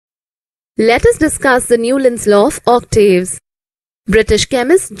Let us discuss the Newlands law of octaves. British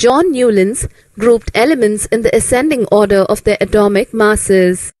chemist John Newlands grouped elements in the ascending order of their atomic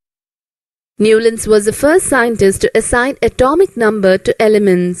masses. Newlands was the first scientist to assign atomic number to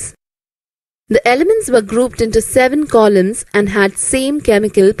elements. The elements were grouped into 7 columns and had same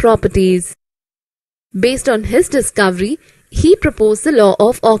chemical properties. Based on his discovery, he proposed the law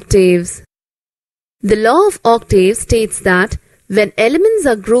of octaves. The law of octaves states that when elements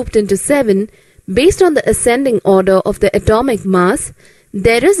are grouped into 7 based on the ascending order of the atomic mass,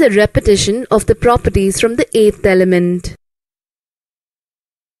 there is a repetition of the properties from the 8th element.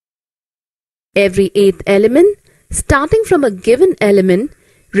 Every 8th element, starting from a given element,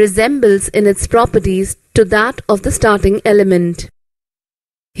 resembles in its properties to that of the starting element.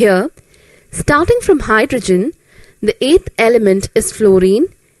 Here, starting from hydrogen, the 8th element is fluorine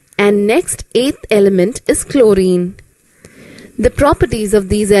and next 8th element is chlorine. The properties of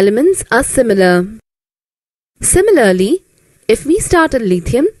these elements are similar. Similarly, if we start at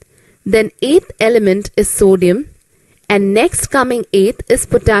lithium, then 8th element is sodium and next coming 8th is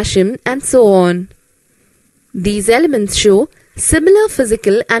potassium and so on. These elements show similar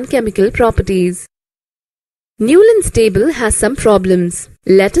physical and chemical properties. Newlands table has some problems.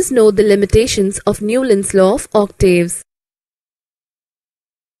 Let us know the limitations of Newlands law of octaves.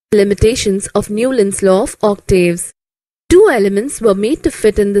 Limitations of Newlands law of octaves. 2 elements were made to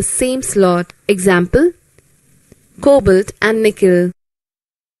fit in the same slot. Example, cobalt and nickel.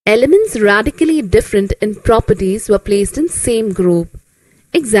 Elements radically different in properties were placed in same group.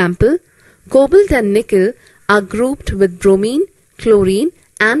 Example, cobalt and nickel are grouped with bromine, chlorine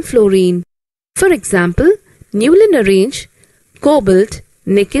and fluorine. For example, Newland arranged cobalt,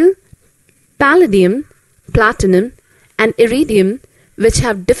 nickel, palladium, platinum and iridium, which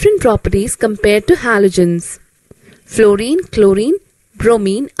have different properties compared to halogens. Fluorine, chlorine,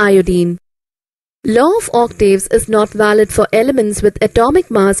 bromine, iodine. Law of octaves is not valid for elements with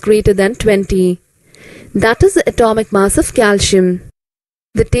atomic mass greater than 20. That is the atomic mass of calcium.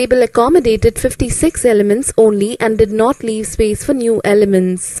 The table accommodated 56 elements only and did not leave space for new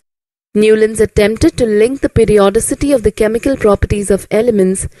elements. Newlands attempted to link the periodicity of the chemical properties of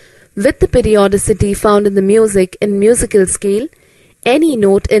elements with the periodicity found in the music in musical scale. Any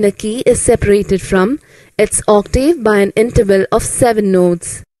note in a key is separated from its octave by an interval of 7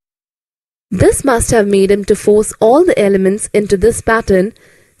 notes. This must have made him to force all the elements into this pattern,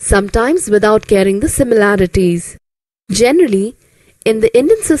 sometimes without caring the similarities. Generally, in the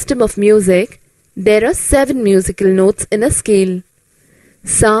Indian system of music, there are 7 musical notes in a scale: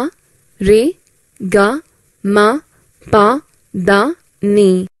 Sa, Re, Ga, Ma, Pa, Da,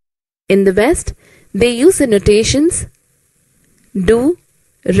 Ni. In the West, they use the notations Do,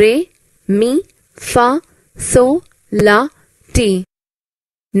 Re, Mi, Fa, So, La, Ti.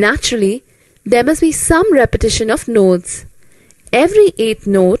 Naturally, there must be some repetition of notes. Every 8th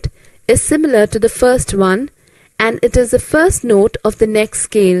note is similar to the first one and it is the first note of the next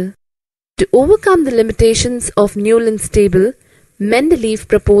scale. To overcome the limitations of Newlands table, Mendeleev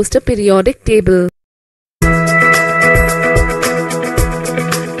proposed a periodic table.